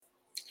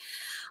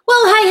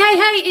Well,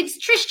 hey, it's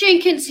Trish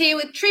Jenkins here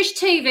with Trish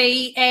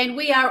TV, and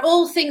we are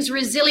all things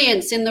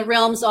resilience in the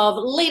realms of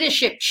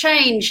leadership,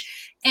 change,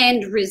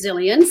 and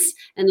resilience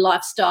and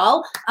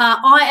lifestyle.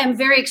 I am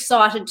very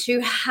excited to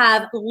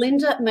have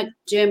Lynda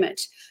McDermott,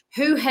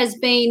 who has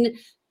been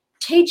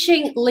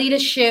teaching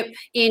leadership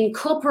in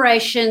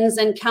corporations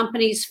and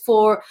companies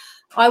for,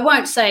 I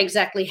won't say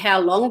exactly how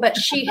long, but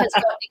she has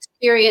got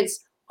experience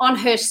on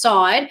her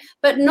side.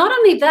 But not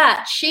only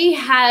that, she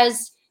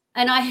has,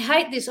 and I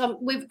hate this,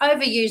 we've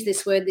overused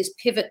this word, this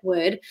pivot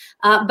word,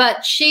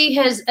 but she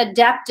has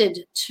adapted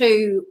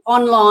to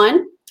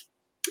online,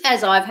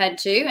 as I've had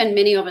to, and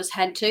many of us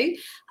had to.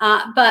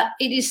 But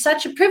it is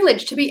such a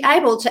privilege to be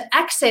able to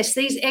access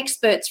these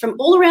experts from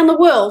all around the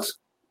world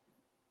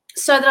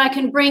so that I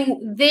can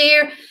bring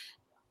their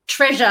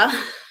treasure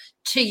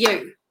to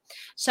you.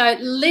 So,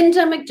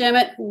 Lynda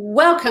McDermott,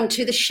 welcome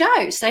to the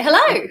show. Say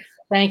hello.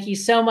 Thank you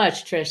so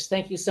much, Trish.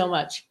 Thank you so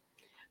much.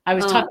 I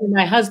was talking to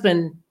my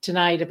husband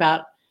tonight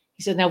about,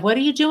 he said, now what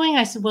are you doing?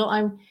 I said, well,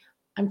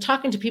 I'm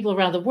talking to people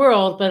around the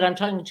world, but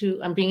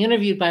I'm being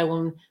interviewed by a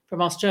woman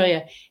from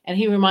Australia. And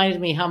he reminded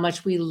me how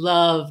much we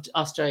loved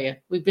Australia.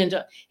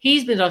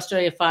 He's been to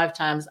Australia 5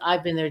 times.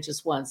 I've been there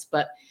just once,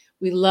 but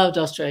we loved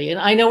Australia.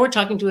 And I know we're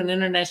talking to an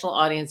international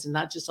audience and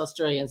not just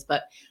Australians,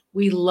 but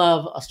we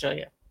love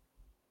Australia.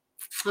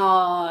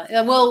 Oh,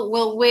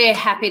 well, we're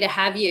happy to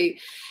have you.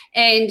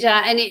 And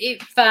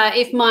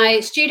if my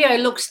studio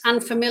looks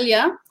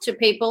unfamiliar to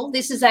people,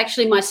 this is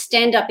actually my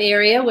stand-up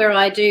area where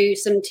I do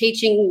some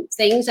teaching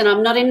things, and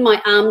I'm not in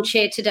my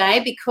armchair today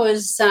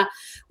because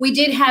we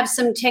did have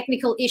some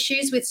technical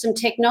issues with some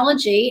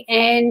technology,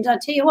 and I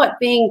tell you what,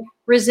 being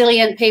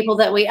resilient people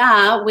that we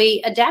are,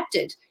 we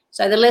adapted.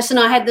 So the lesson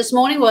I had this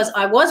morning was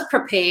I was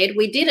prepared,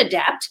 we did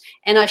adapt,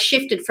 and I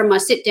shifted from my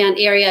sit-down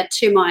area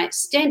to my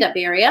stand-up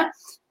area,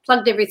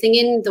 plugged everything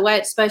in the way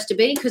it's supposed to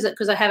be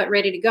because I have it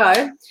ready to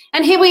go.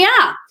 And here we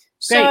are.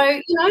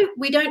 Great. So,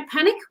 we don't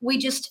panic. We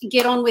just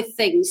get on with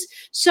things.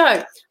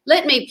 So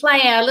let me play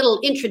our little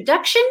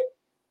introduction,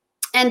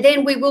 and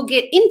then we will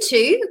get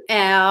into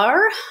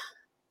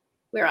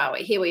where are we?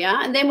 Here we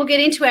are. And then we'll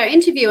get into our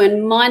interview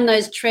and mine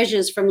those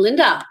treasures from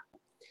Lynda.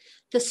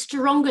 The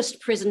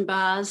strongest prison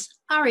bars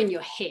are in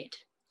your head.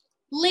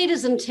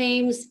 Leaders and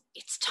teams,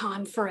 it's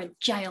time for a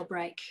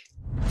jailbreak.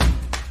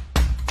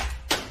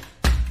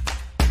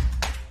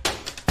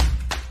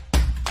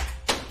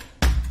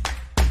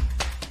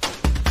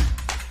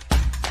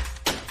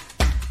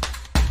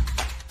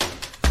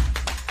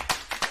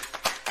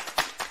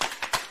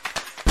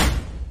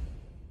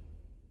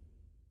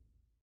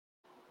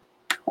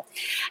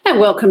 And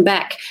welcome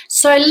back.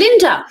 So,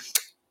 Lynda,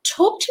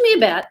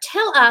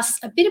 tell us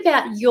a bit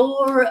about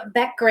your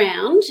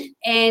background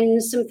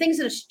and some things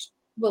that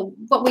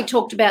what we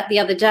talked about the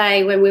other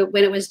day when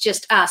it was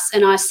just us,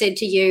 and I said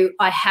to you,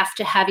 I have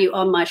to have you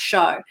on my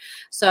show.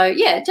 So,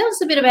 yeah, tell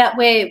us a bit about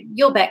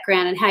your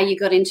background and how you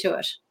got into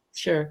it.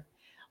 Sure.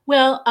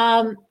 Well,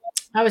 I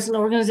was an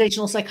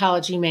organizational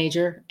psychology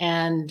major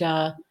and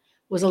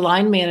was a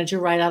line manager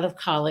right out of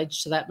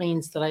college. So that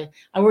means that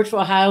I worked for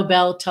Ohio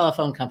Bell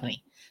Telephone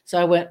Company. So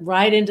I went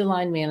right into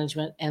line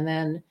management and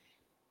then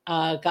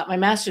got my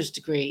master's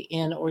degree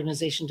in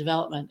organization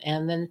development,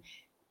 and then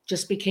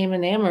just became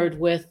enamored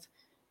with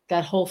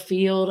that whole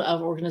field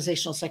of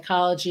organizational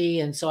psychology.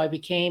 And so I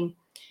became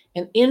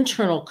an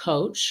internal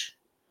coach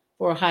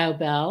for Ohio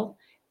Bell.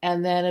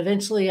 And then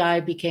eventually I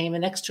became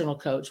an external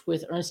coach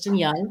with Ernst &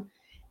 Young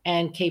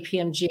and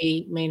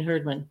KPMG Main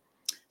Herdman.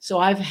 So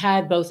I've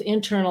had both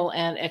internal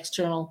and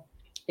external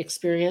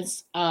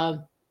experience.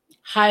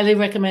 Highly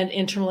recommend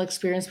internal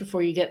experience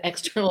before you get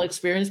external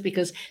experience,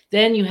 because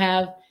then you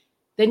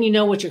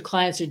know what your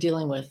clients are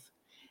dealing with.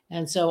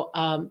 And so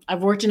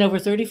I've worked in over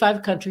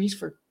 35 countries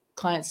for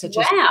clients such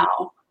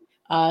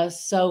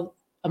as so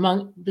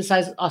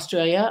besides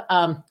Australia,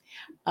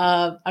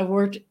 I've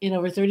worked in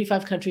over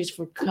 35 countries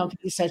for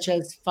companies such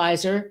as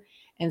Pfizer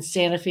and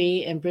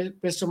Sanofi and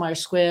Bristol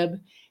Myers Squibb,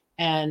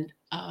 and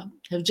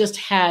have just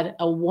had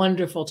a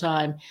wonderful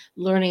time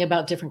learning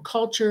about different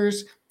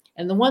cultures.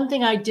 And the one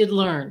thing I did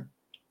learn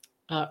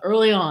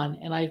early on,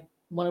 and I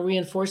want to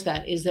reinforce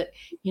that, is that,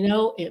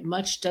 it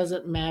much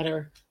doesn't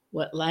matter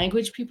what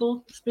language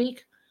people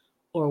speak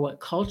or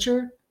what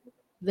culture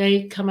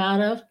they come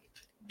out of.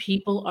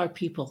 People are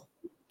people.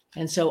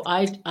 And so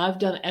I've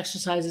done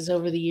exercises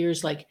over the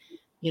years, like,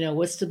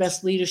 what's the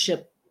best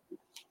leadership?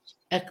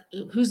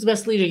 Who's the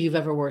best leader you've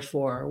ever worked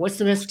for? Or what's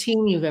the best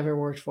team you've ever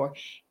worked for?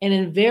 And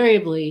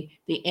invariably,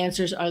 the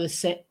answers are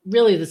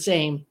really the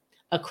same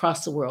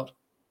across the world.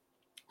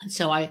 And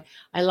so I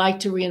like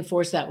to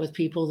reinforce that with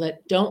people,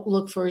 that don't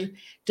look for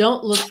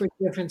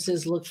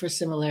differences, look for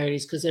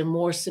similarities, because there are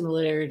more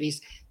similarities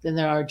than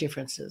there are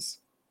differences.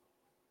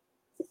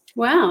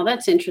 Wow,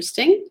 that's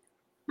interesting.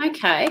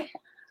 Okay.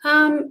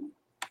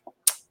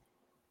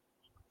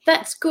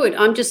 That's good.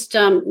 I'm just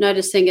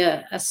noticing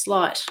a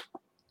slight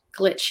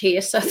glitch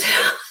here, so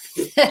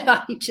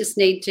that I just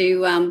need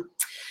to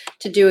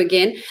do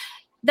again.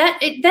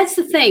 That's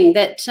the thing,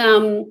 that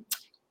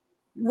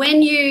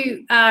when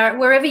you are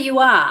wherever you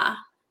are,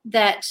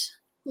 that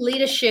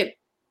leadership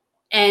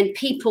and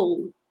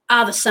people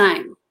are the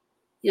same.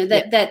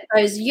 That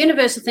those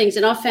universal things,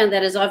 and I've found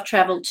that as I've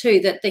traveled too,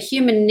 that the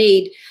human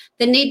need,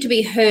 the need to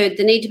be heard,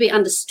 the need to be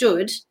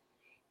understood,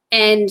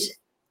 and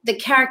the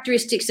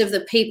characteristics of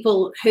the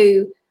people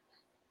who,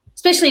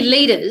 especially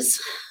leaders,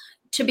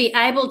 to be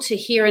able to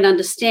hear and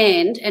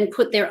understand and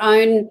put their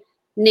own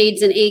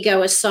needs and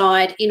ego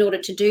aside in order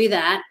to do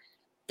that,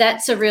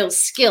 that's a real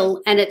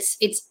skill. And it's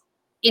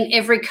in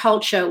every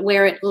culture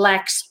where it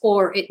lacks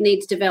or it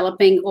needs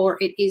developing or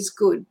it is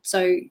good.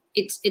 So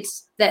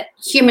it's that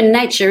human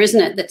nature, isn't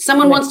it? That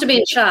someone wants to be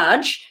in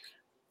charge,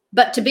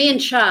 but to be in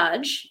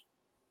charge,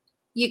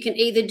 you can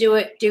either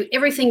do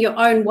everything your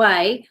own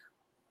way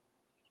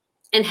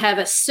and have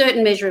a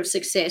certain measure of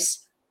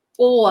success,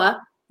 or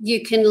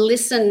you can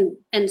listen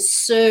and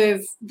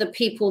serve the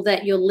people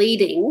that you're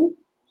leading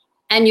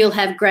and you'll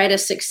have greater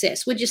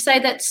success. Would you say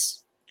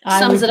that's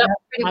sums it up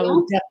pretty well? I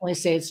would definitely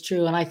say it's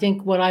true. And I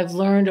think what I've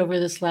learned over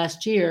this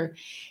last year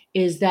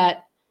is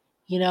that,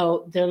 there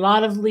are a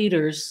lot of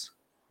leaders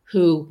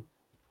who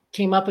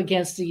came up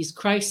against these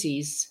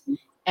crises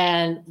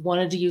and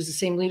wanted to use the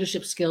same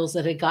leadership skills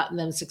that had gotten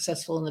them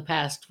successful in the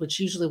past, which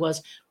usually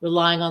was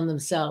relying on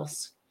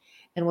themselves.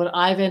 And what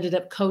I've ended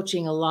up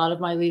coaching a lot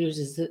of my leaders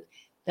is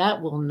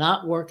that will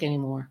not work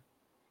anymore.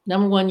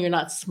 Number one, you're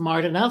not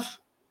smart enough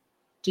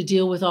to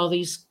deal with all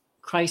these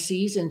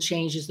crises and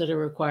changes that are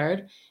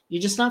required.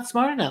 You're just not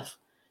smart enough.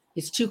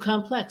 It's too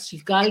complex.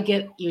 You've got to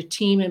get your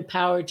team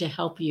empowered to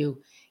help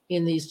you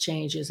in these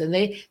changes. And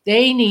they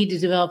need to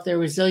develop their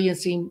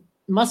resiliency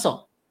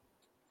muscle.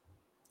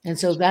 And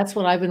so that's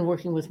what I've been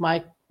working with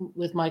my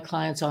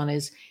clients on,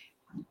 is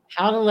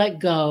how to let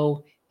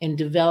go and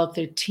develop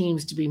their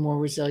teams to be more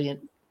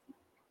resilient.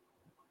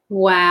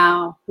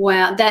 Wow.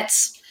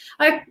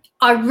 I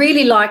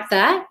really like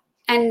that.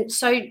 And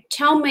so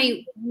tell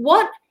me,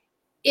 what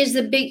is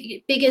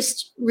the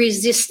biggest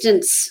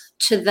resistance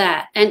to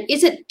that? And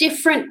is it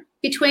different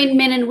between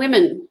men and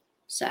women,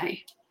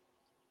 say?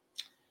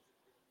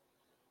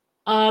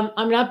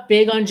 I'm not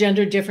big on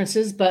gender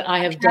differences, but I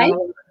have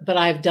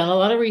done a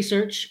lot of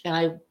research,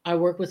 and I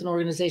work with an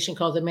organization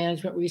called the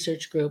Management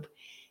Research Group.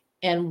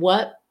 And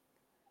what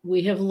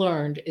we have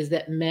learned is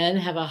that men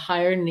have a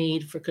higher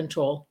need for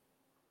control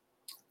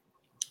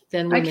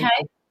than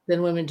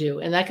women do.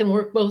 And that can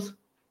work both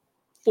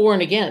for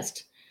and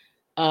against.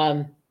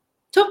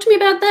 Talk to me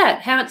about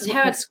that. How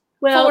it's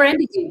for and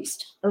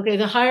against. Okay,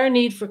 the higher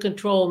need for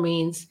control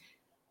means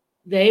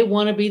they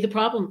want to be the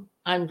problem.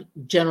 I'm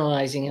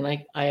generalizing, and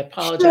I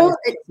apologize. Sure,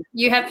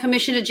 you have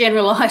permission to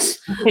generalize.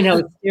 I know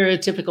it's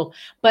stereotypical,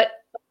 but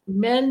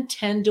men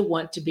tend to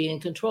want to be in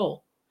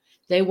control.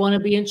 They want to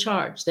be in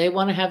charge. They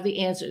want to have the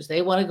answers.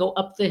 They want to go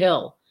up the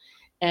hill,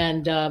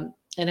 and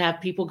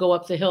have people go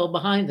up the hill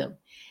behind them.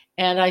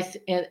 And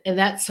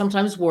that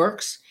sometimes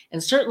works.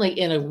 And certainly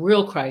in a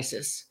real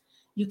crisis,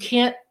 you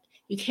can't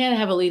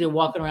have a leader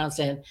walking around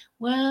saying,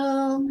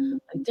 "Well,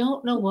 I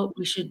don't know what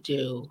we should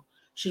do.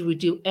 Should we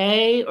do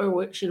A or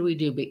what should we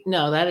do B?"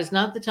 No, that is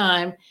not the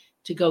time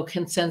to go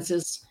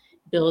consensus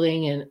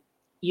building, and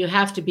you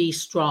have to be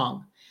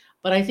strong.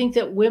 But I think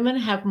that women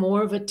have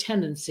more of a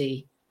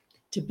tendency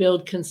to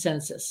build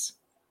consensus,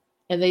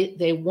 and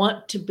they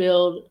want to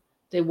build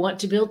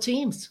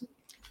teams,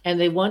 and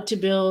they want to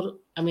build.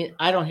 I mean,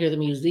 I don't hear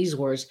them use these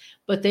words,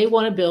 but they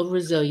want to build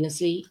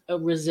a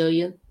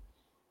resilient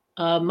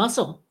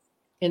muscle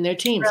in their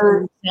teams,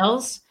 in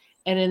themselves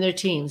and in their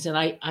teams. And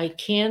I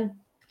can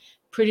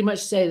pretty much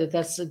say that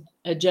that's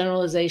a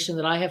generalization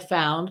that I have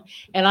found.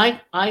 And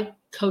I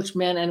coach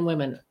men and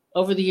women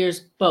over the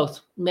years,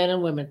 both men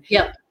and women.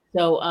 Yep.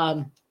 So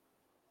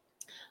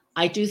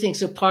I do think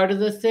so. Part of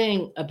the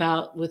thing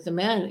with the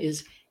men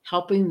is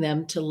helping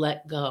them to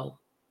let go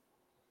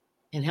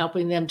and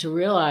helping them to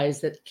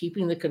realize that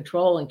keeping the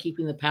control and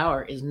keeping the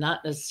power is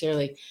not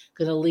necessarily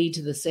going to lead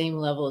to the same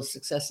level of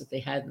success that they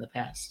had in the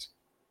past.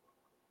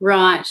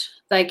 Right.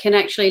 They can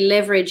actually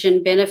leverage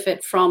and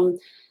benefit from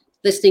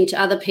listening to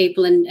other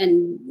people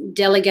and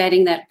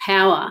delegating that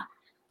power.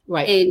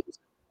 Right.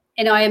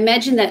 And I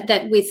imagine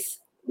that with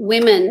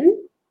women,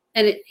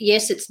 and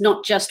yes, it's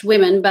not just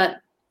women, but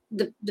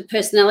the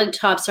personality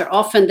types are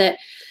often that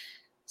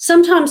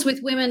sometimes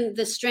with women,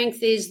 the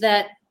strength is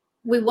that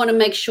we want to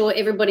make sure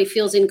everybody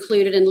feels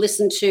included and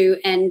listened to,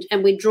 and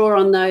we draw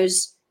on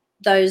those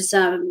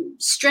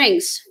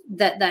strengths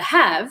that they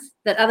have,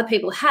 that other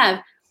people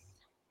have.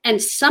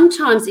 And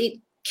sometimes it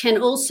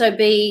can also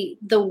be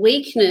the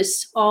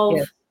weakness of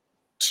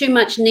too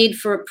much need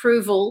for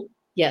approval.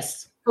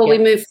 Yes. Before we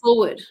move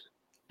forward.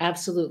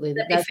 Absolutely.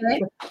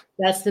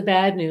 That's the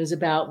bad news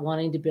about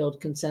wanting to build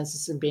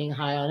consensus and being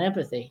high on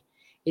empathy,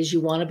 is you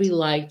want to be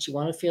liked, you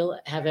want to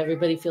have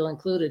everybody feel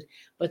included,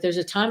 but there's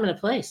a time and a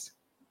place.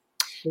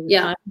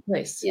 Time and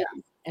place. Yeah.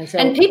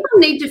 And people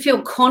need to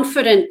feel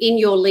confident in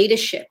your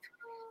leadership,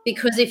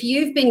 because if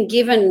you've been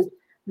given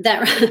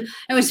that,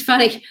 it was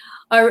funny.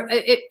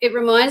 It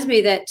reminds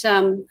me that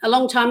a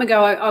long time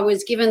ago, I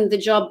was given the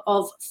job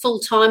of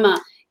full-timer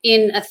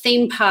in a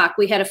theme park.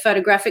 We had a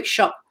photographic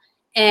shop,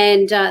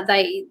 and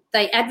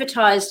they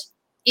advertised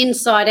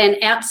inside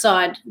and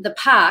outside the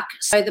park.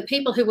 So the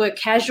people who were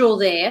casual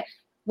there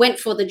went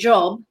for the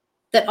job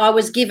that I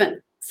was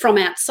given from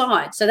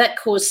outside. So that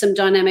caused some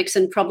dynamics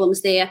and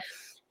problems there.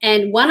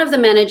 And one of the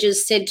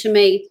managers said to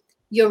me,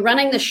 "You're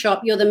running the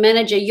shop, you're the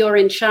manager, you're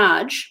in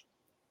charge."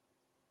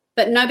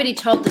 But nobody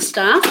told the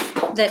staff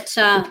that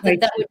that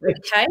would be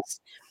the case.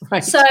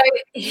 Right. So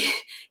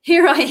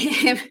here I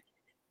am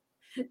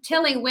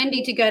telling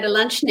Wendy to go to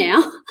lunch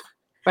now.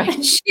 Right.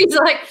 And she's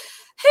like,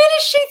 "Who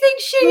does she think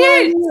she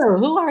is?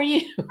 Who are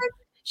you?"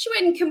 She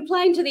went and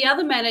complained to the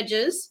other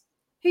managers,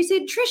 who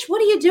said, "Trish,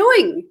 what are you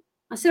doing?"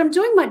 I said, "I'm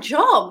doing my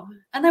job."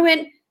 And they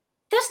went,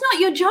 "That's not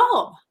your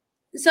job."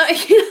 So,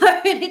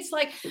 and it's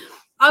like,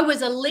 I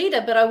was a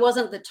leader, but I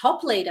wasn't the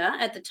top leader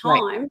at the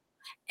time. Right.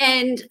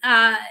 And,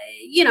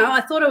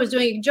 I thought I was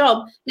doing a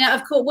job. Now,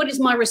 of course, what is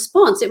my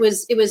response? It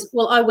was,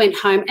 well, I went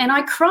home and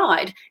I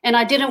cried and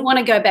I didn't want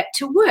to go back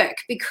to work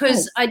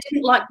because I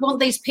didn't want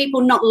these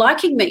people not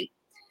liking me.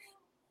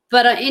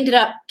 But I ended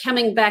up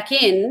coming back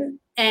in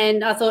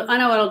and I thought, I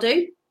know what I'll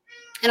do.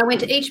 And I went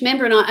to each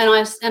member and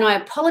I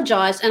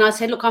apologized and I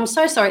said, "Look, I'm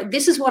so sorry.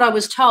 This is what I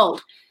was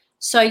told.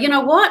 So you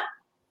know what?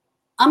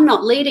 I'm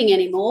not leading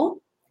anymore."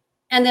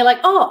 And they're like,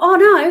 oh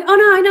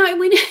no,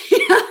 we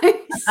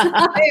so,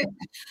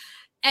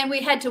 and we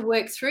had to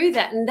work through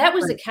that. And that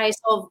was the case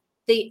of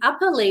the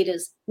upper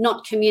leaders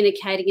not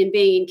communicating and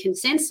being in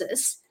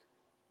consensus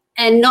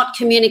and not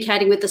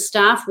communicating with the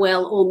staff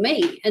well or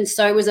me. And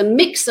so it was a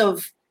mix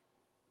of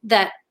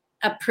that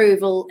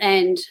approval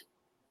and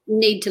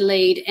need to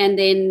lead, and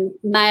then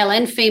male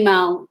and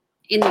female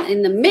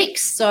in the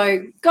mix.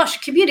 So, gosh,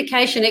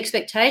 communication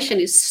expectation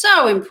is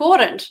so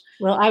important.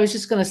 Well, I was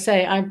just going to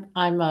say,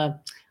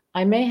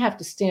 I may have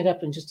to stand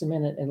up in just a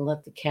minute and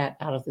let the cat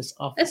out of this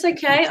office. That's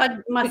okay.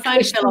 My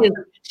phone fell off.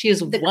 She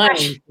is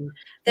whining.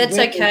 That's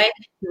okay.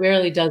 She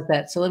rarely does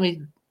that. So let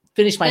me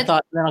finish my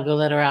thought, and then I'll go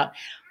let her out.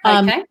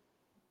 Okay.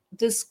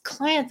 This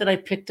client that I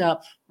picked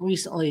up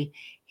recently,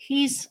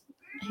 he's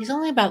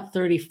only about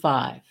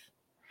 35.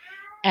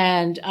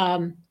 And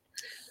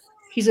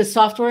he's a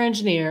software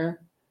engineer,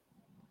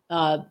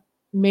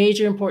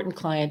 major important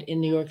client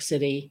in New York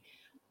City.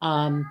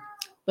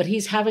 But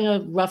he's having a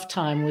rough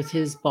time with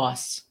his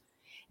boss.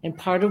 And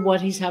part of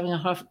what he's having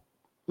a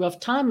rough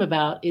time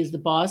about is the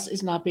boss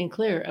is not being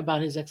clear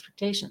about his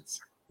expectations.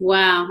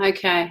 Wow.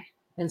 Okay.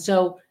 And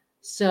so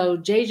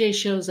JJ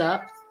shows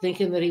up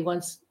thinking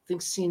that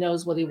thinks he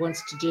knows what he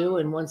wants to do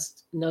and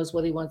knows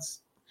what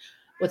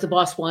the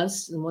boss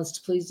wants and wants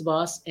to please the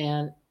boss,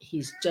 and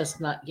he's just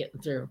not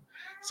getting through.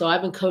 So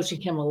I've been coaching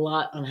him a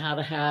lot on how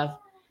to have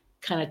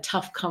kind of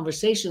tough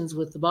conversations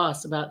with the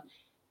boss about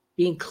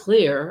being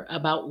clear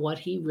about what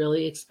he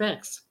really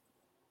expects.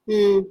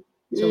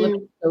 So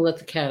let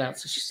the cat out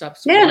so she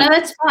stops. Yeah, no,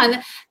 that's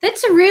fine.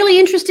 That's a really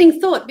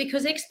interesting thought,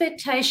 because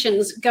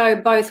expectations go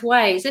both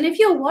ways. And if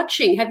you're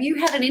watching, have you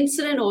had an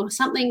incident or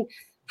something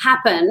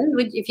happen?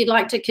 If you'd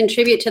like to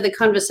contribute to the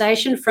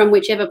conversation from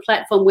whichever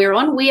platform we're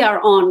on, we are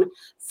on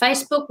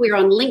Facebook, we're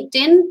on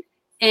LinkedIn,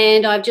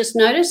 and I've just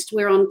noticed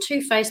we're on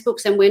 2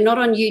 Facebooks and we're not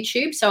on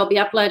YouTube. So I'll be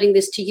uploading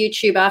this to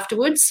YouTube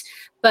afterwards.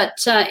 But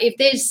if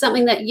there's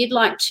something that you'd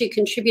like to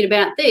contribute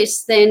about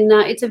this, then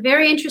it's a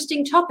very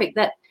interesting topic,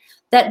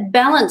 that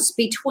balance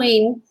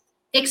between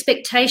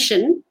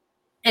expectation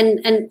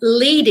and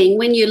leading.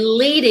 When you're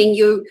leading,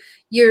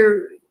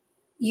 you're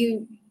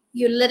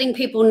letting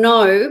people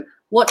know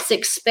what's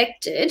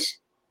expected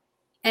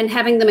and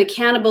having them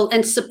accountable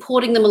and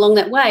supporting them along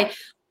that way.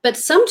 But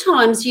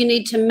sometimes you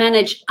need to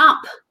manage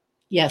up.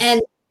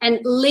 Yes. And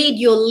lead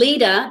your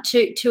leader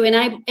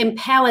to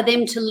empower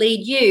them to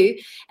lead you,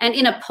 and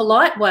in a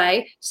polite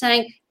way,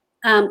 saying,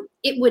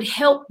 it would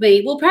help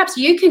me. Well, perhaps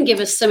you can give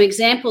us some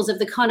examples of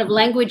the kind of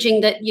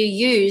languaging that you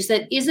use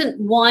that isn't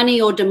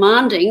whiny or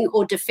demanding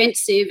or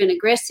defensive and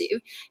aggressive.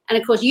 And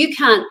of course, you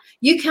can't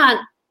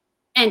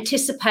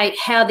anticipate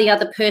how the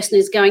other person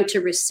is going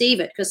to receive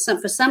it, because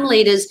for some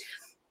leaders,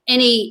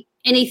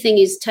 anything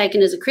is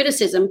taken as a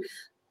criticism.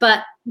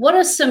 But what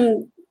are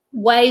some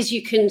ways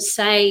you can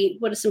say,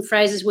 what are some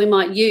phrases we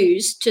might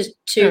use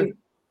to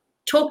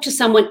talk to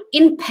someone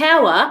in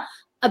power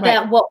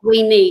about what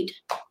we need?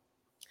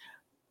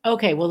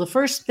 Okay, well, the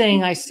first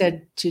thing I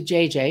said to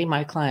JJ,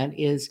 my client,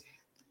 is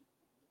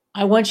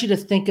I want you to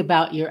think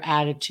about your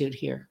attitude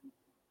here.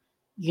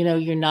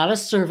 You're not a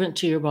servant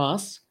to your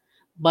boss,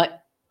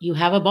 but you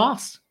have a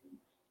boss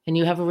and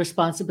you have a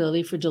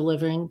responsibility for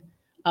delivering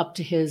up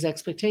to his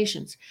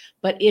expectations.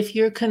 But if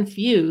you're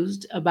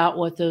confused about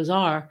what those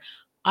are,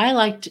 I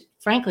like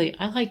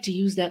to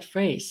use that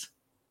phrase.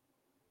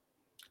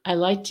 I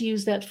like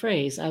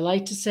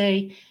to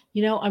say,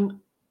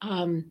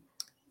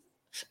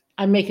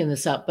 I'm making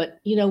this up, but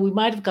we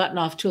might have gotten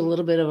off to a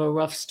little bit of a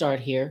rough start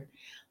here,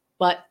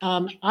 but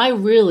I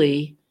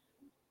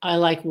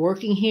like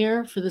working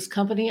here for this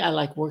company. I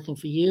like working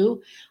for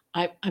you.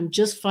 I'm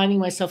just finding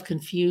myself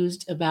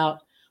confused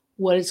about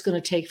what it's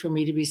going to take for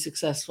me to be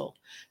successful.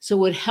 So it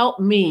would help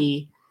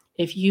me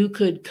if you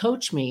could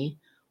coach me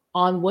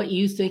on what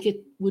you think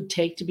it would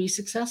take to be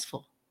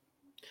successful.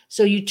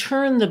 So you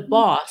turn the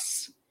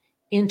boss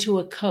into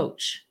a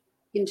coach.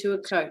 Into a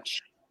coach.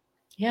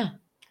 Yeah.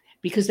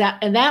 Because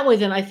that way,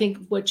 then I think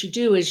what you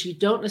do is you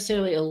don't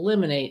necessarily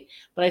eliminate,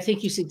 but I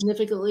think you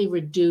significantly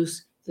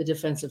reduce the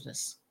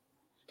defensiveness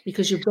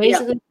because you're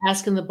basically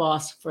asking the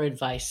boss for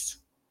advice.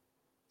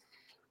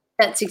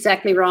 That's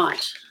exactly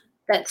right.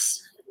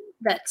 That's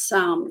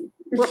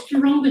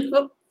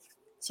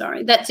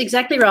sorry, that's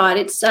exactly right.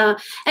 It's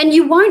and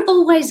you won't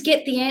always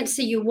get the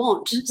answer you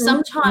want.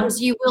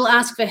 Sometimes you will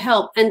ask for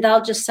help and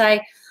they'll just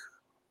say,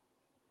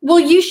 well,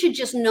 you should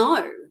just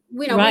know.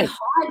 We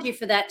hired you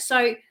for that.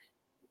 So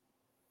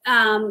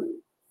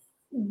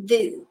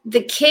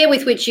the care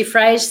with which you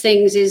phrase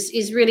things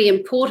is really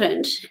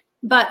important.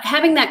 But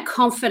having that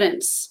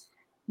confidence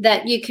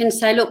that you can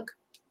say, look,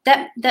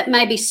 that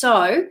may be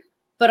so,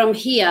 but I'm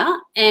here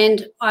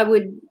and I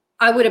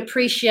would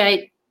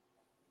appreciate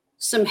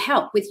some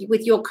help with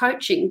your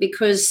coaching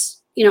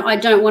because, I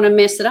don't want to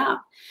mess it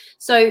up.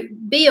 So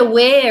be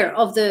aware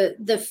of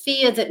the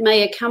fear that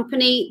may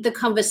accompany the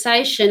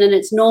conversation, and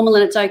it's normal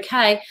and it's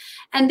okay.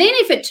 And then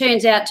if it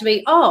turns out to be,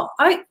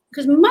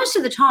 because most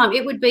of the time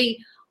it would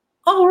be,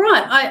 oh,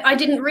 right, I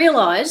didn't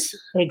realise.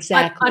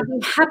 Exactly. I'd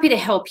be happy to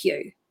help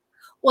you.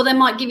 Or they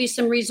might give you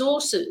some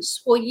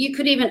resources. Or you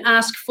could even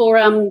ask for,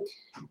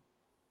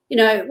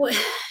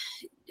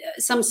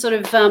 some sort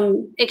of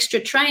extra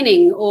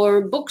training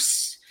or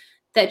books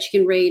that you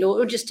can read,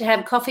 or just to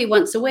have coffee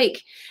once a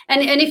week.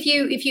 And if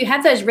you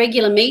have those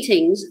regular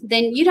meetings,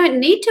 then you don't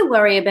need to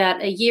worry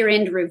about a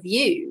year-end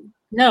review.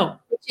 No.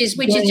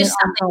 Which is just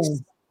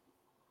something.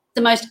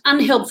 The most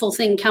unhelpful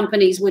thing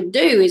companies would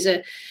do is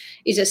a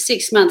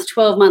 6-month,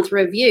 12-month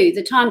review.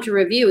 The time to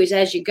review is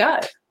as you go.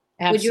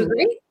 Absolutely. Would you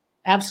agree?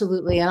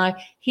 Absolutely. And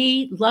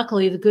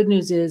luckily, the good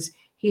news is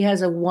he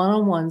has a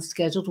one-on-one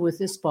scheduled with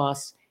his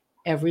boss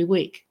every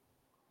week.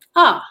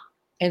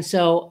 And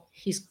so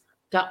he's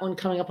got one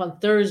coming up on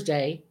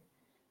Thursday.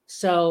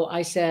 So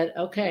I said,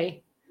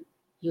 okay,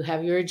 you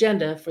have your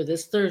agenda for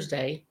this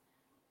Thursday,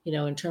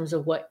 in terms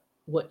of what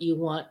you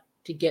want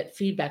to get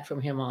feedback from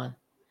him on.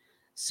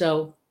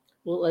 So,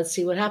 well, let's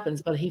see what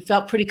happens. But he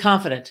felt pretty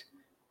confident.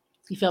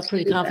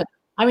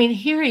 I mean,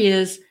 here he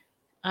is.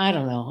 I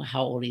don't know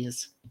how old he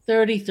is.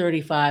 30,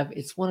 35.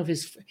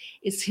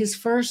 It's his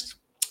first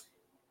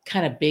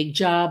kind of big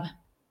job.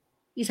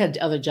 He's had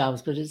other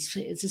jobs, but it's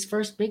his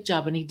first big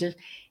job. And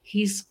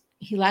he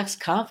lacks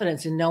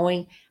confidence in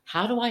knowing,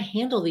 how do I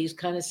handle these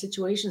kind of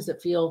situations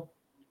that feel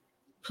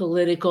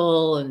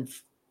political and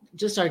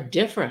just are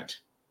different.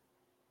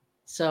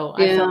 So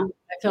I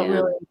felt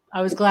really,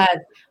 I was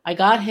glad I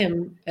got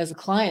him as a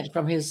client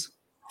from his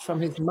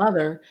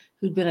mother,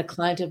 who'd been a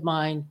client of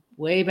mine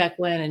way back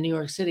when in New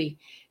York City.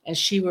 And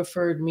she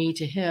referred me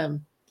to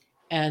him.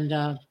 And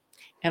I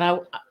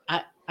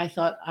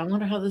thought, I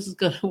wonder how this is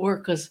going to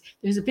work, because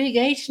there's a big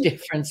age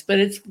difference, but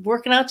it's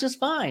working out just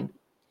fine.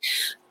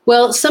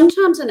 Well,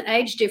 sometimes an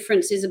age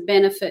difference is a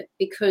benefit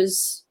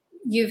because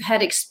you've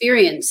had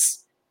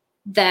experience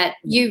that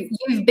you've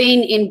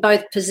been in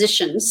both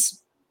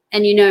positions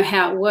and you know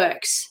how it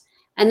works.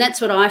 And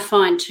that's what I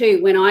find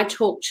too. When I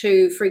talk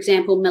to, for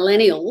example,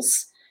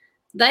 millennials,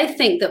 they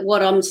think that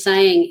what I'm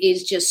saying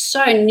is just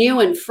so new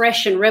and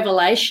fresh and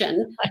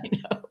revelation. I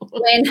know.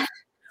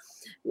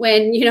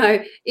 When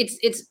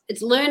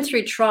it's learned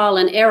through trial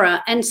and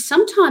error, and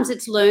sometimes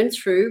it's learned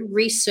through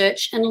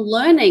research and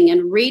learning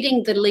and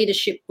reading the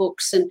leadership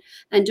books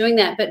and doing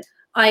that. But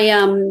I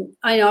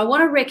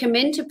want to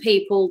recommend to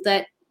people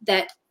that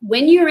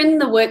when you're in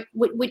the work,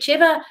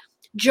 whichever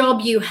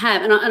job you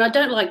have, and I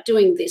don't like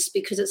doing this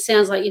because it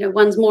sounds like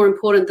one's more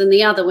important than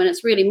the other, when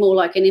it's really more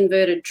like an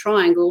inverted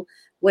triangle,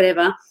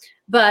 whatever.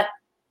 But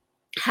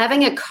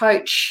having a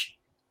coach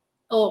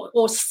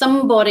or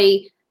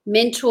somebody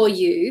mentor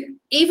you,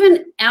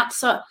 even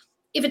outside,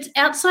 if it's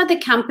outside the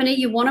company,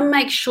 you want to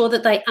make sure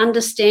that they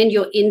understand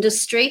your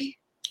industry.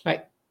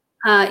 Right.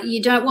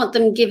 You don't want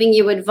them giving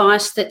you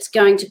advice that's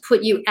going to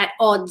put you at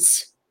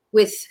odds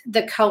with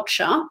the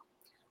culture.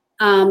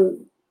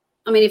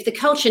 If the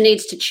culture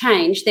needs to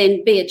change,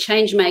 then be a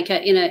change maker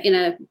in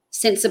a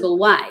sensible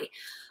way.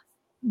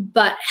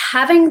 But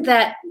having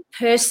that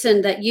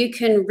person that you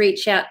can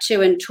reach out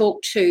to and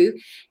talk to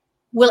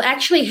will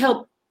actually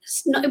help.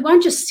 It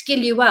won't just skill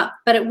you up,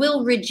 but it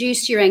will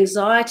reduce your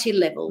anxiety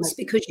levels,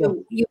 because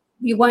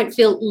you won't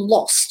feel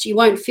lost. You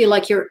won't feel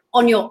like you're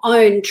on your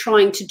own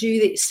trying to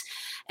do this.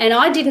 And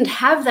I didn't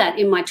have that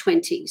in my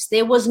 20s.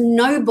 There was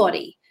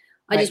nobody.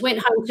 I just went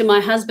home to my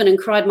husband and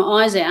cried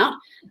my eyes out.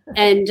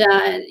 And,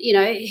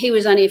 he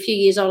was only a few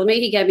years older than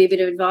me. He gave me a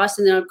bit of advice.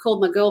 And then I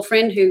called my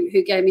girlfriend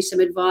who gave me some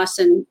advice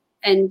and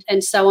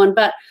so on.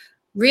 But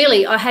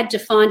really, I had to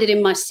find it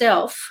in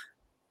myself.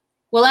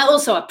 Well,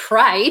 I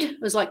prayed. I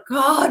was like,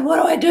 God, what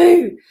do I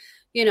do?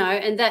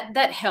 And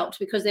that helped,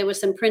 because there were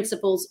some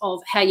principles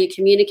of how you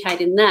communicate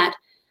in that.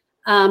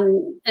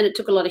 And it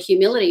took a lot of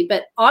humility.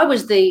 But I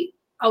was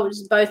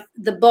both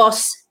the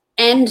boss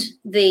and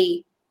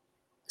the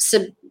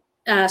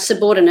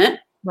subordinate.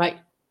 Right.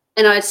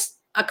 And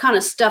I kind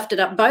of stuffed it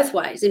up both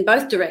ways, in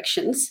both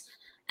directions.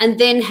 and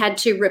then had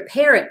to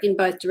repair it in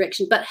both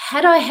directions. But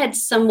had I had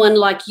someone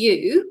like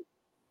you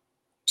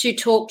to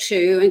talk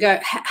to and go,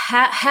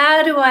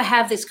 how do I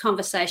have this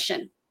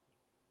conversation?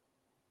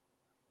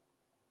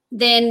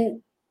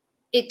 Then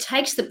it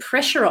takes the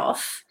pressure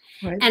off,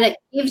 right, and it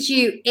gives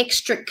you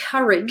extra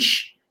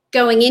courage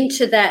going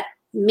into that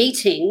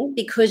meeting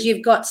because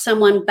you've got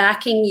someone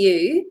backing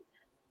you.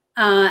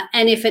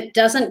 And if it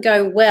doesn't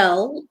go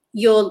well,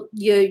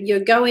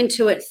 you go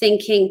into it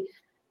thinking,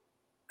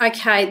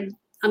 okay,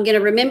 I'm going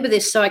to remember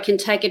this so I can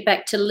take it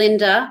back to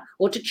Lynda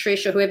or to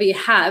Trish or whoever you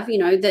have,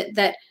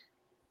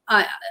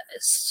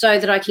 so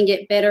that I can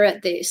get better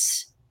at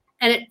this.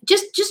 And it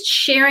just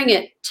sharing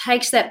it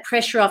takes that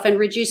pressure off and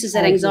reduces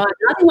that anxiety.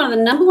 I think one of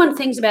the number one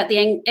things about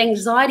the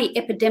anxiety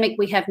epidemic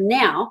we have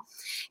now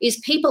is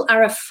people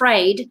are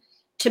afraid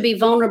to be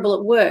vulnerable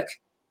at work,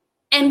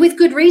 and with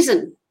good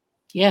reason.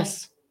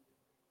 Yes.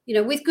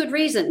 With good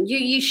reason.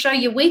 You show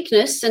your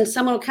weakness and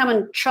someone will come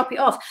and chop you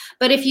off.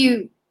 But if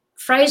you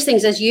phrase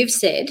things as you've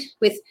said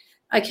with,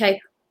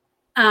 okay,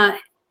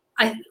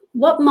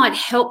 what might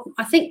help,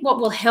 I think what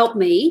will help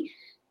me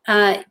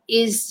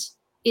is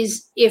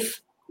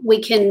if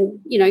we can,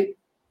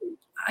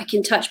 I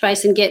can touch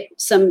base and get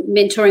some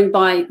mentoring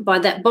by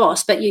that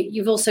boss, but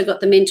you've also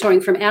got the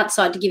mentoring from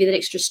outside to give you that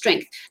extra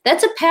strength.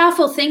 That's a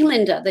powerful thing,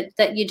 Lynda,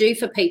 that you do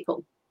for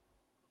people.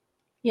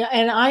 Yeah,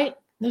 and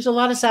there's a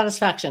lot of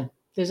satisfaction.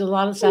 There's a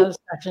lot of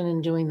satisfaction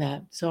in doing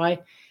that. So I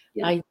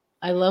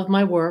love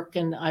my work,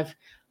 and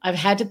I've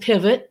had to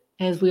pivot,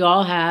 as we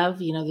all have,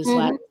 this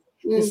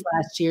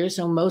last year.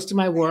 So most of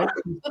my work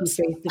is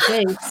face to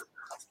face,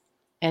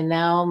 and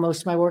now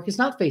most of my work is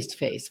not face to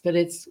face, but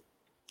it's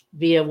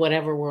via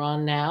whatever we're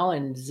on now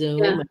and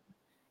Zoom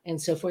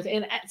and so forth.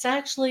 And it's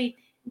actually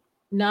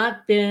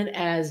not been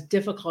as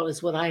difficult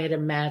as what I had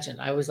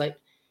imagined. I was like,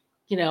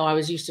 I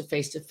was used to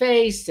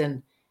face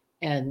and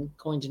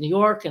going to New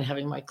York and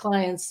having my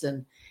clients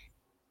and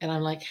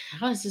I'm like,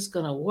 how is this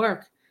going to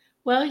work?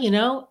 Well,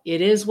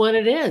 it is what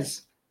it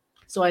is.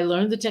 So I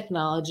learned the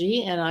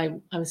technology,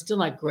 and I'm still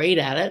not great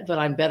at it, but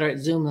I'm better at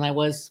Zoom than I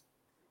was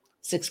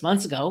 6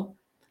 months ago.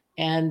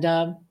 And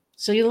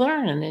so you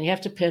learn, and then you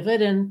have to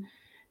pivot,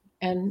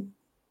 and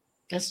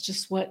that's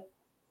just what,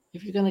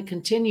 if you're going to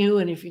continue,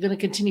 and if you're going to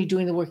continue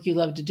doing the work you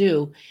love to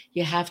do,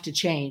 you have to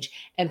change.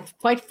 And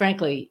quite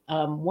frankly,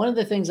 one of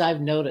the things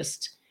I've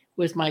noticed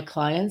with my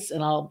clients,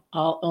 and I'll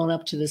own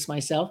up to this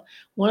myself,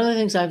 one of the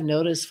things I've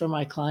noticed for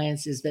my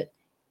clients is that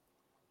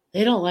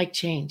they don't like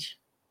change.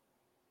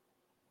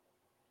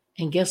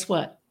 And guess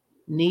what?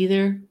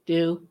 Neither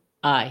do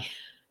I.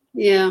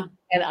 Yeah.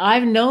 And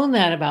I've known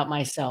that about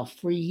myself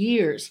for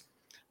years,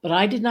 but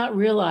I did not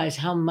realize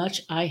how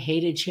much I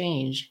hated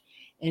change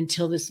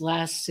until this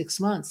last 6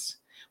 months,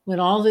 when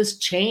all this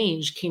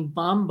change came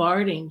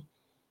bombarding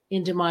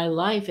into my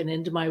life and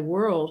into my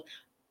world,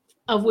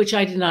 of which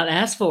I did not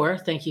ask for.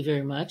 Thank you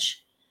very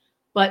much.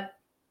 But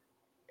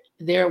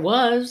there it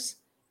was.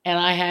 And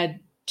I had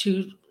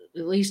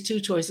at least two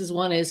choices.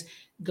 One is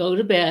go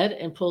to bed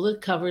and pull the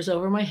covers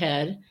over my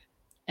head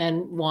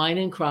and whine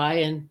and cry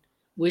and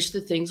wish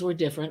that things were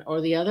different.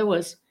 Or the other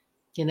was,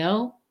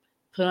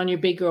 put on your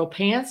big girl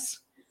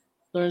pants,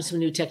 learn some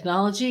new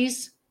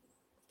technologies,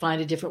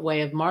 find a different way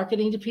of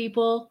marketing to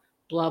people,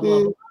 blah,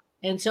 blah, blah.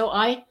 And so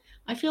I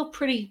feel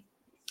pretty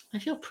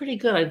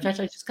good. In fact,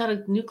 I just got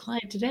a new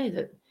client today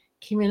that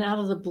came in out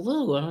of the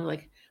blue. And I'm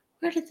like,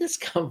 where did this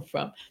come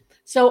from?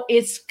 So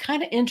it's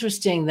kind of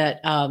interesting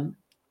that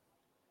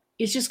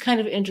it's just kind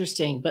of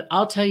interesting. But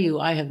I'll tell you,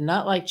 I have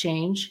not liked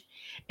change.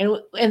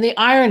 And the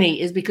irony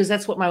is because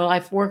that's what my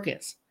life work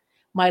is.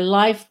 My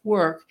life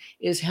work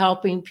is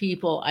helping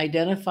people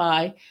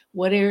identify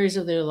what areas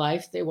of their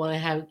life they want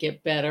to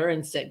get better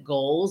and set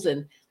goals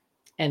and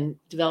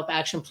develop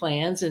action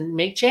plans and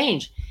make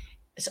change.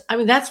 So,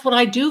 that's what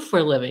I do for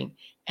a living.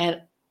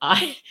 And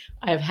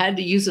I've had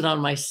to use it on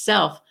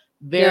myself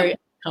very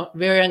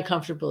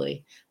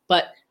uncomfortably.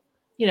 But,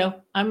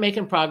 I'm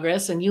making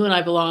progress. And you and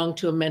I belong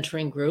to a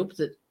mentoring group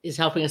that is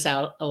helping us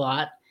out a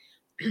lot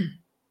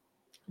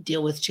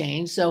deal with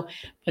change. So,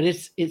 but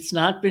it's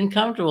not been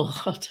comfortable.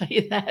 I'll tell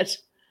you that.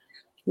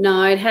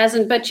 No, it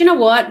hasn't. But you know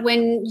what?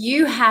 When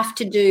you have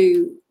to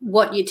do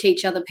what you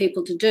teach other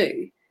people to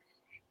do,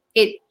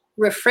 it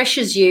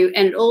refreshes you,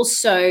 and it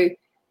also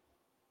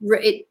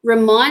it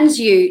reminds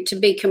you to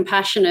be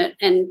compassionate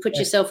and put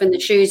yourself in the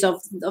shoes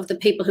of the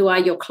people who are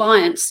your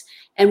clients.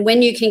 And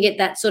when you can get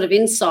that sort of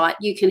insight,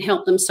 you can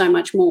help them so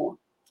much more.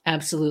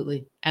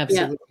 Absolutely.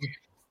 Yeah.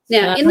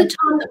 Now, in the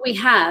time that we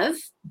have,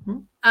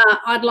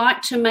 I'd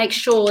like to make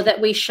sure that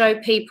we show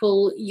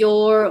people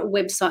your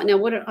website. Now,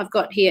 what I've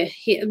got here,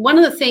 one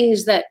of the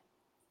things that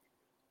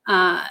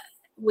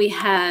we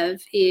have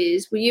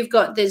is, you've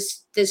got,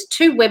 there's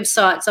two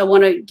websites I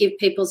want to give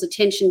people's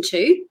attention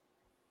to.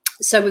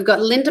 So we've got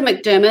Lynda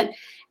McDermott,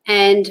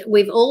 and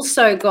we've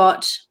also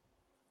got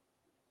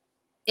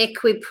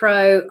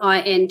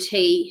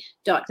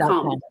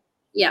equiproint.com.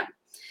 Yeah.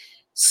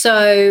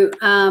 So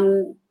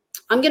I'm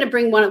going to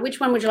bring one. Which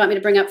one would you like me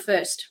to bring up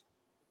first?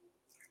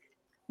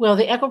 Well,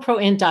 the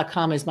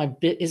equiproin.com is my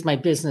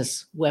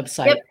business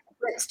website. Yep,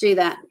 let's do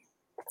that.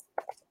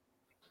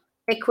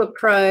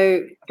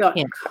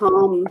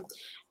 Equipro.com.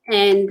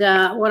 And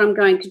what I'm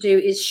going to do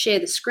is share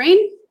the screen.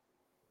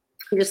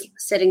 I'm just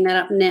setting that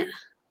up now.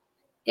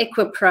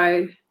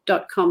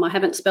 Equipro.com. I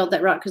haven't spelled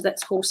that right because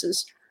that's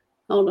horses.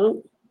 Hold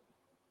on.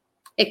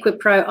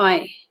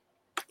 Equipro,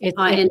 It's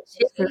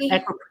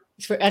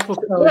for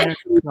Equipro Yep.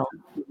 International.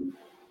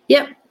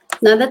 Yep.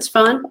 No, that's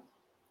fine.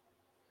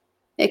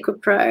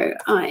 Equipro,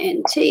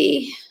 INT.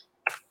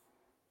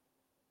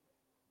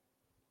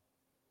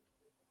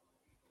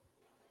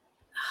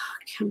 Oh,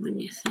 come on,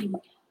 you thing.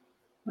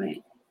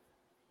 Wait.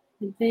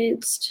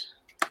 Advanced.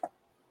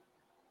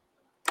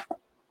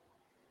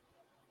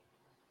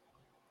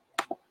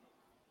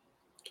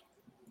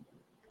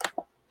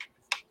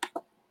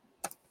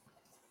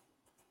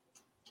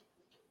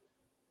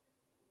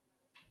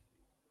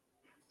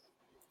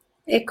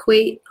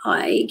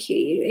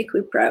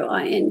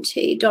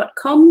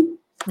 equiproint.com.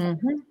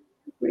 Mm-hmm.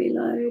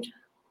 Reload.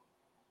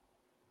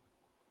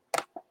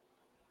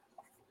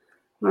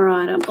 All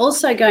right. I'm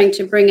also going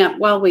to bring up,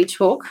 while we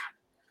talk,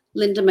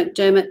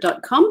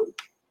 LyndaMcDermott.com.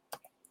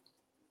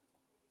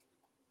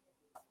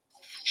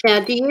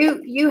 Now, do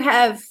you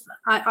have,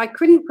 I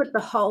couldn't put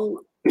the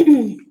whole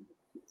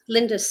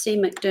Lynda C.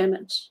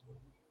 McDermott.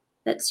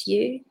 That's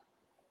you.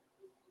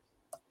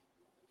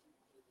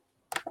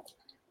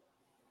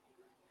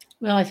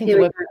 Well, I think the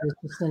website is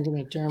just Lynda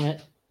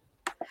McDermott.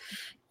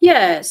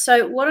 Yeah,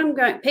 so what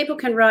people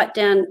can write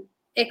down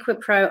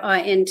Equipro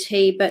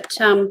INT, but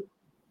I'm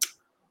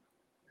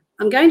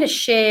going to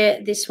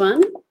share this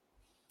one.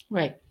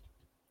 Right.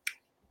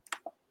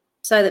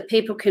 So that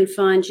people can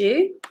find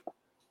you.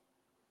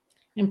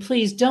 And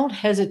please don't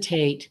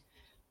hesitate.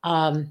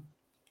 I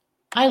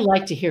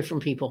like to hear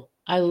from people.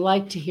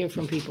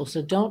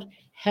 So don't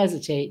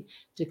hesitate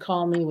to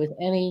call me with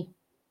any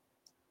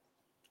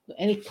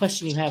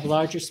question you have,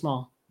 large or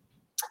small.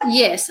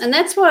 Yes, and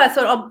that's why I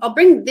thought I'll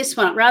bring this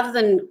one up rather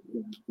than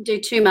do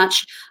too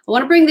much. I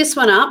want to bring this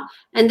one up,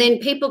 and then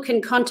people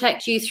can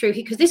contact you through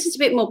here because this is a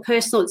bit more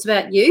personal. It's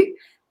about you,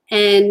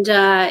 and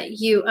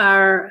you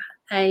are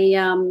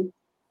there's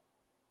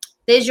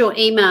your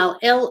email,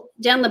 L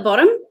down the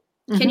bottom.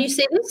 Mm-hmm. Can you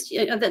see this?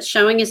 That's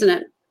showing, isn't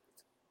it?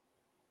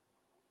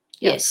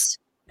 Yeah. Yes.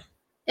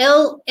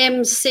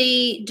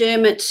 LMC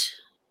Dermott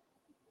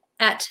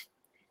at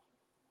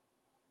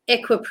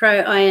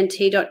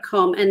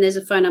equiproint.com, and there's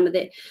a phone number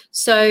there.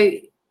 So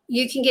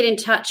you can get in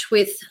touch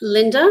with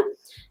Lynda,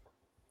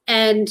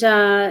 and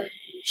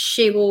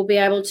she will be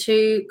able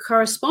to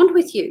correspond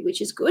with you,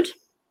 which is good.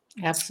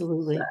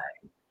 Absolutely.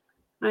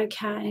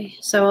 Okay,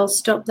 so I'll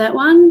stop that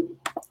one.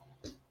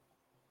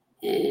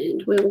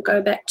 And we will go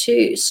back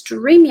to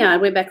StreamYard.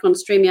 We're back on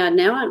StreamYard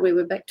now, aren't we?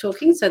 We're back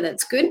talking, so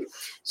that's good.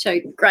 So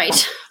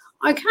great.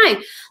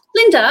 Okay.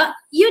 Lynda,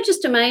 you're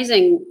just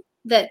amazing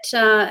that,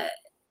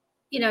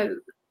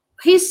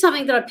 here's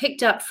something that I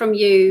picked up from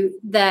you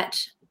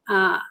that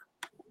I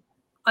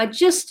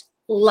just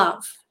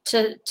love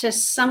to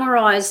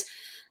summarise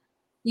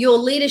your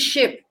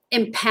leadership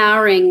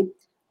empowering,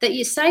 that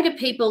you say to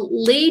people,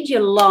 lead your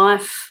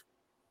life,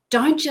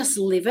 don't just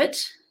live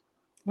it.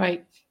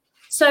 Right.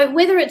 So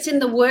whether it's in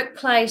the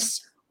workplace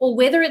or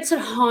whether it's at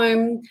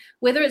home,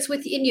 whether it's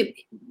within your,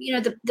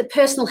 the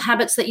personal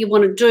habits that you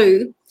want to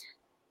do,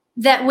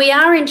 that we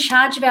are in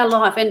charge of our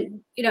life. And,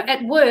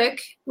 at work,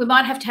 we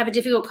might have to have a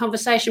difficult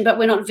conversation, but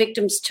we're not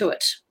victims to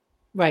it.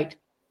 Right.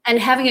 And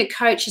having a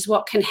coach is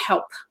what can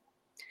help.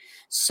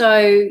 So,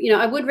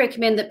 I would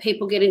recommend that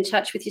people get in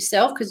touch with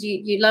yourself because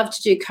you love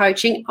to do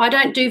coaching. I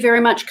don't do very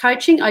much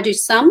coaching. I do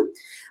some,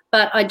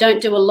 but I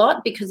don't do a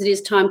lot because it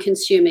is time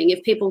consuming.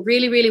 If people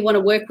really, really want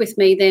to work with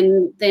me,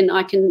 then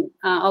I can,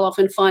 I'll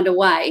often find a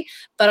way,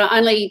 but I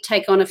only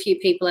take on a few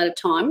people at a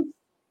time.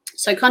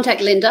 So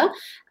contact Lynda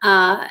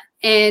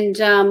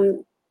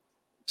and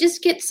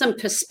just get some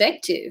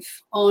perspective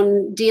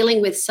on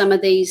dealing with some of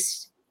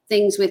these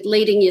things with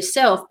leading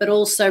yourself, but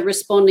also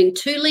responding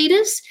to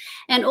leaders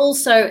and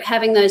also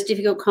having those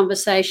difficult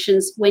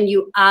conversations when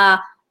you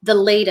are the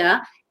leader.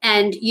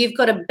 And you've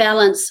got to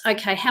balance,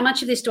 okay, how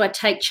much of this do I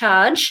take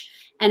charge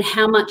and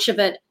how much of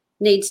it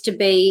needs to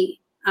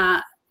be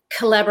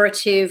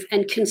collaborative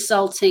and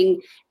consulting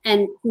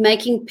and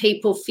making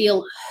people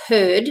feel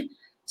heard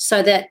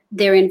so that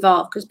they're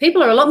involved. Because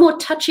people are a lot more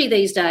touchy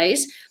these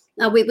days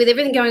with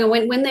everything going on.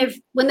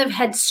 When they've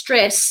had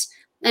stress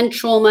and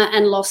trauma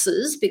and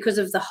losses because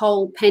of the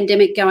whole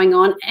pandemic going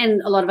on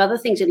and a lot of other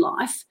things in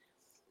life,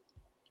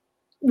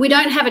 we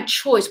don't have a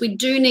choice. We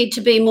do need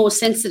to be more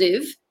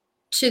sensitive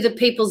to the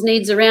people's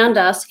needs around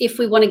us if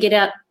we want to get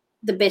out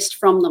the best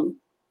from them.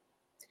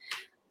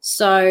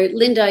 So,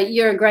 Lynda,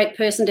 you're a great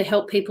person to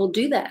help people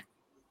do that.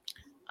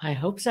 I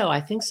hope so.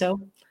 I think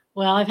so.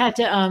 Well, I've had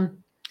to,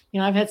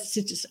 I've had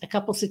a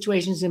couple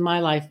situations in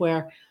my life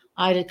where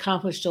I'd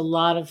accomplished a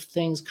lot of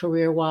things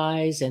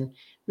career-wise and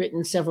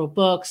written several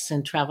books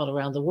and traveled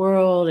around the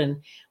world.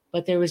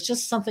 But there was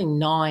just something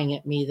gnawing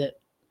at me that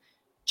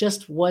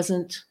just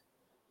wasn't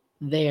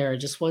there,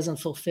 just wasn't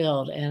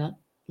fulfilled. And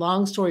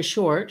long story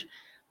short,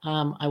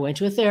 I went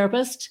to a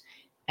therapist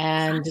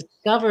and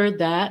discovered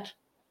that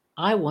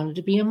I wanted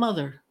to be a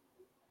mother.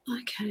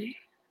 Okay.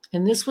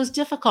 And this was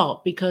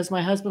difficult because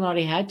my husband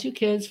already had 2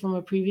 kids from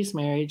a previous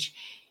marriage.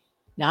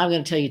 Now I'm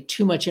going to tell you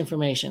too much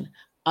information.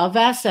 A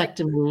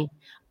vasectomy.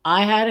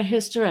 I had a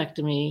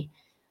hysterectomy.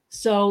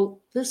 So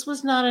this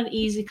was not an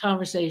easy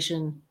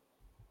conversation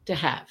to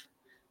have.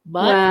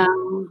 But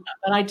Wow.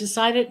 I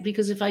decided,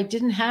 because if I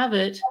didn't have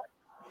it,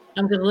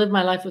 I'm going to live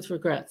my life with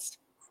regrets.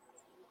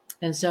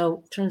 And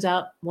so turns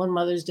out one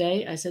Mother's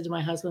Day, I said to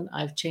my husband,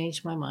 I've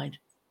changed my mind.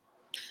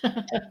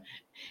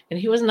 And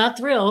he was not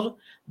thrilled.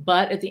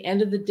 But at the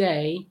end of the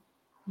day,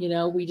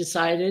 we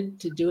decided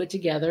to do it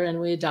together, and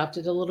we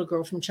adopted a little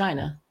girl from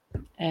China.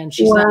 And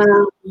she's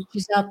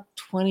now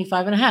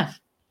 25 and a half.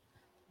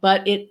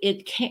 But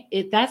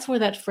that's where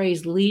that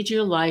phrase, lead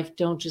your life,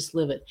 don't just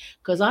live it.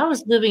 Because I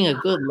was living a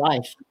good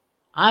life.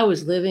 I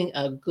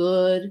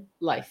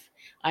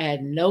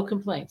had no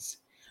complaints,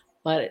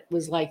 but it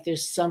was like,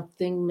 there's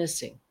something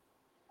missing.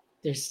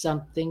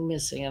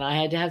 And I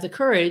had to have the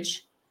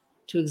courage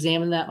to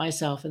examine that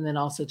myself, and then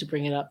also to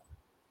bring it up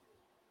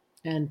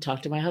and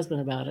talk to my husband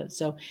about it.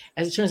 So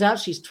as it turns out,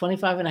 she's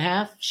 25 and a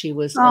half. She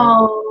was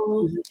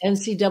an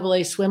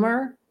NCAA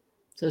swimmer.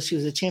 So she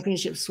was a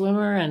championship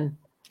swimmer, and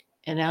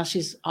now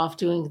she's off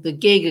doing the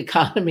gig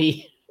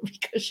economy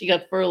because she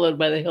got furloughed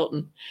by the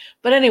Hilton.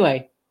 But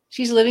anyway,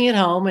 she's living at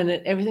home and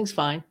everything's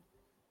fine.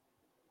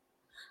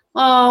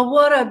 Oh,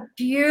 what a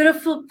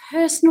beautiful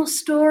personal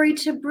story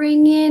to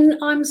bring in.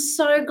 I'm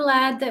so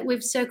glad that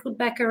we've circled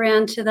back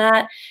around to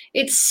that.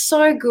 It's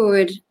so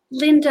good.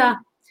 Lynda,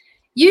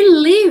 you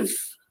live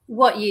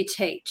what you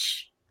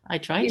teach. I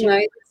try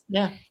to.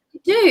 Yeah.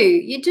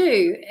 You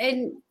do.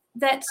 And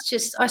that's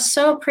just, I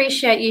so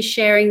appreciate you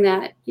sharing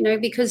that,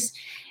 because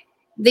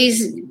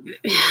these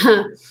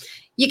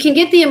you can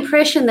get the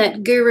impression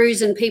that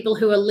gurus and people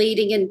who are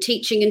leading and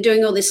teaching and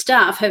doing all this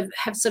stuff have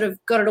sort of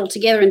got it all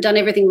together and done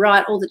everything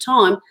right all the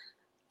time.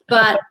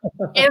 But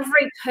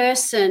every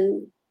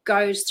person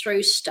goes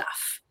through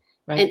stuff,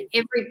 right? And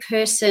every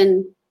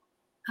person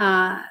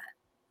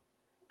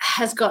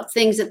has got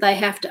things that they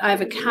have to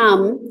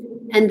overcome,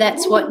 and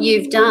that's what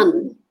you've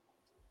done.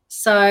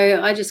 So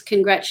I just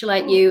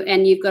congratulate you,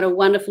 and you've got a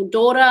wonderful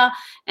daughter,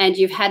 and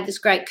you've had this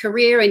great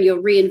career, and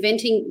you're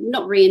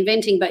not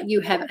reinventing, but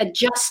you have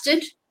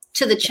adjusted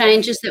to the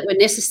changes that were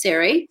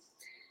necessary,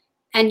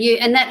 and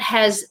that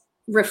has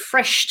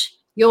refreshed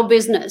your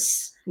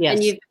business. Yes.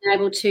 And you've been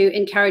able to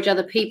encourage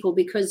other people,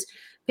 because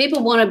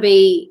people want to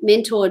be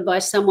mentored by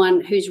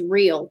someone who's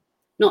real,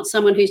 not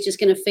someone who's just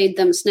going to feed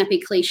them snappy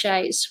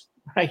cliches.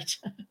 Right.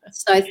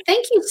 So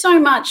thank you so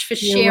much for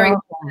sharing.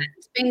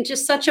 It's been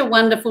just such a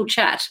wonderful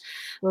chat.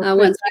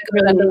 Once I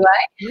got underway,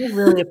 I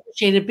really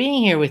appreciated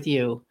being here with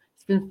you.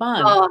 It's been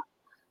fun. Oh,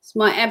 it's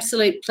my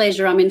absolute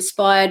pleasure. I'm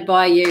inspired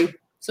by you.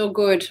 It's all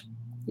good.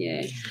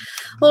 Yeah.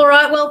 All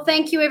right. Well,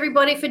 thank you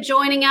everybody for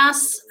joining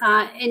us.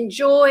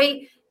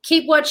 Enjoy.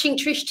 Keep watching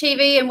Trish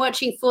TV and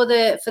watching for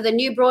the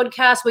new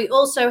broadcast. We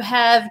also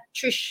have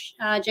Trish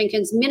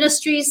Jenkins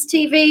Ministries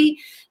TV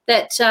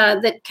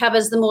that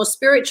covers the more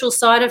spiritual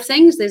side of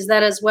things. There's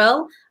that as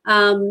well.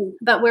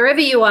 But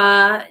wherever you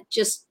are,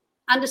 just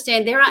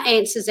understand there are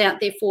answers out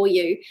there for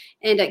you,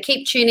 and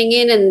keep tuning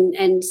in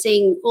and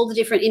seeing all the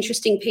different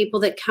interesting people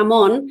that come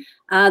on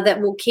that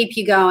will keep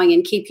you going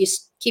and keep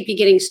you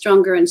getting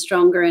stronger and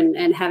stronger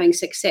and having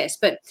success.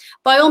 But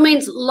by all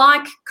means,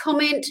 like,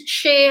 comment,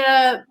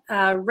 share,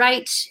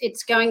 rate.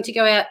 It's going to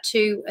go out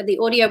to, the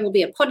audio will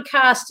be a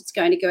podcast. It's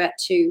going to go out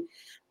to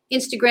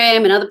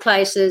Instagram and other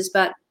places,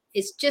 but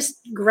it's just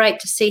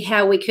great to see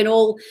how we can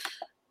all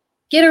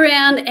get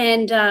around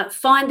and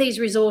find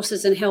these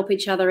resources and help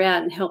each other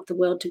out and help the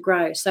world to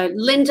grow. So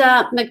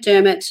Lynda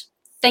McDermott,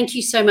 thank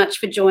you so much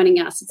for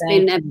joining us. It's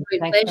been an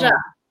absolute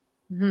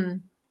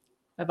pleasure.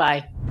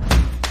 Bye-bye.